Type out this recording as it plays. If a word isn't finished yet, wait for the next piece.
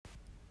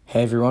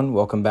Hey everyone,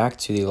 welcome back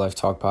to the Life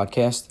Talk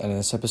podcast, and in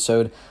this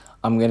episode,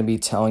 I'm going to be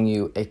telling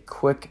you a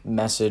quick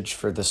message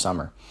for the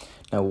summer.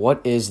 Now,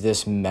 what is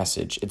this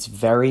message? It's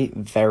very,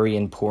 very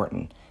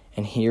important,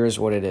 and here's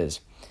what it is.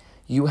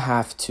 You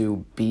have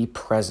to be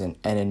present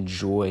and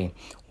enjoy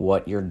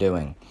what you're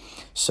doing.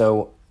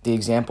 So, the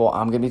example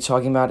I'm going to be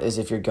talking about is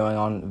if you're going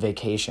on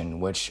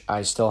vacation, which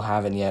I still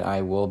haven't yet.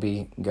 I will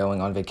be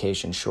going on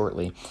vacation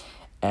shortly.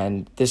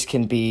 And this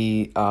can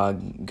be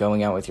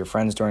going out with your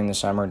friends during the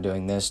summer,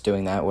 doing this,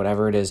 doing that,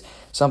 whatever it is,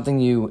 something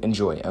you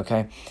enjoy,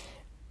 okay?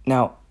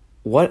 Now,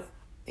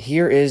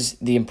 here is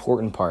the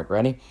important part,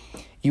 ready?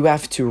 You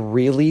have to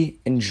really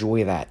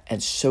enjoy that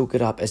and soak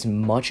it up as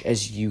much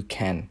as you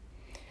can.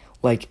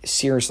 Like,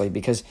 seriously,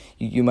 because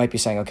you might be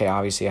saying, okay,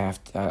 obviously I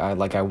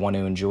want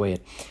to enjoy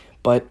it.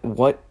 But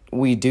what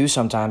we do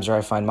sometimes, or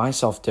I find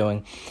myself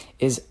doing,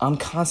 is I'm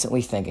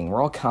constantly thinking.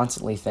 We're all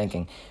constantly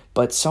thinking.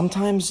 But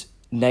sometimes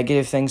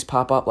negative things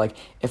pop up. Like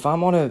if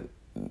I'm on a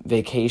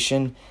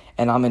vacation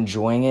and I'm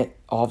enjoying it,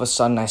 all of a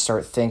sudden I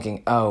start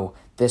thinking, oh,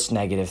 this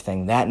negative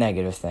thing, that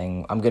negative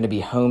thing, I'm going to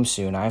be home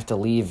soon. I have to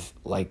leave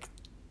like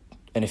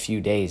in a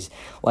few days.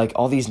 Like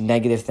all these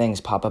negative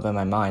things pop up in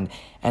my mind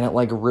and it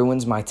like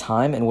ruins my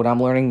time. And what I'm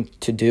learning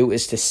to do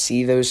is to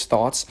see those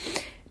thoughts,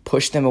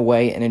 push them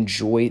away and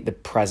enjoy the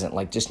present.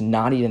 Like just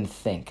not even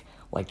think,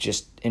 like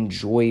just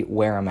enjoy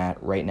where I'm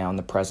at right now in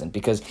the present.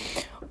 Because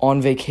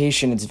on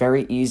vacation, it's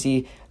very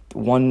easy.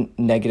 One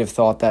negative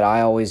thought that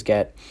I always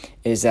get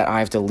is that I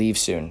have to leave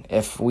soon.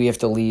 If we have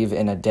to leave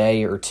in a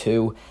day or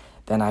two,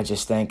 then I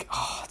just think,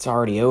 oh, it's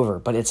already over.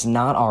 But it's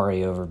not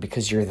already over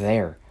because you're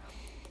there.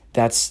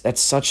 That's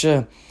such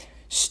a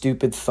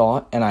stupid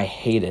thought, and I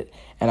hate it.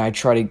 And I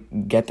try to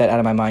get that out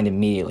of my mind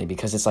immediately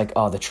because it's like,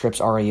 oh, the trip's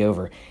already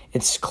over.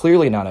 It's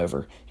clearly not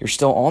over. You're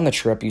still on the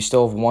trip. You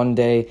still have 1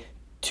 day,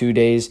 2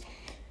 days,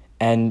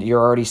 and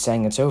you're already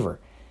saying it's over.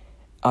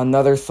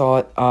 Another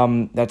thought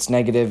that's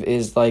negative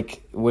is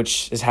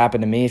which has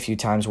happened to me a few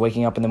times,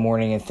 waking up in the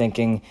morning and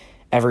thinking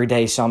every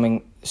day summer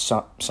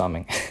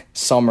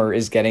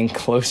is getting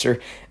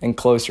closer and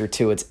closer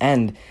to its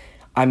end.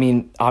 I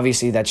mean,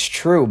 obviously that's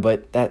true,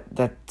 but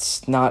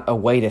that's not a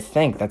way to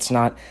think.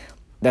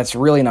 That's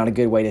really not a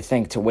good way to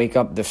think, to wake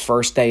up the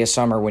first day of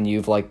summer when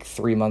you've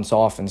 3 months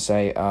off and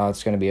say,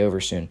 it's going to be over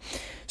soon.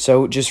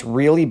 So just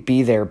really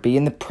be there, be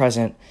in the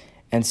present,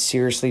 and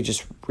seriously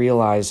just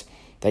realize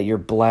that you're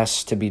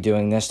blessed to be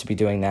doing this, to be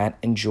doing that.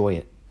 Enjoy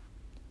it.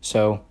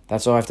 So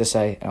that's all I have to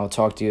say, and I'll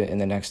talk to you in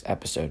the next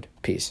episode.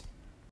 Peace.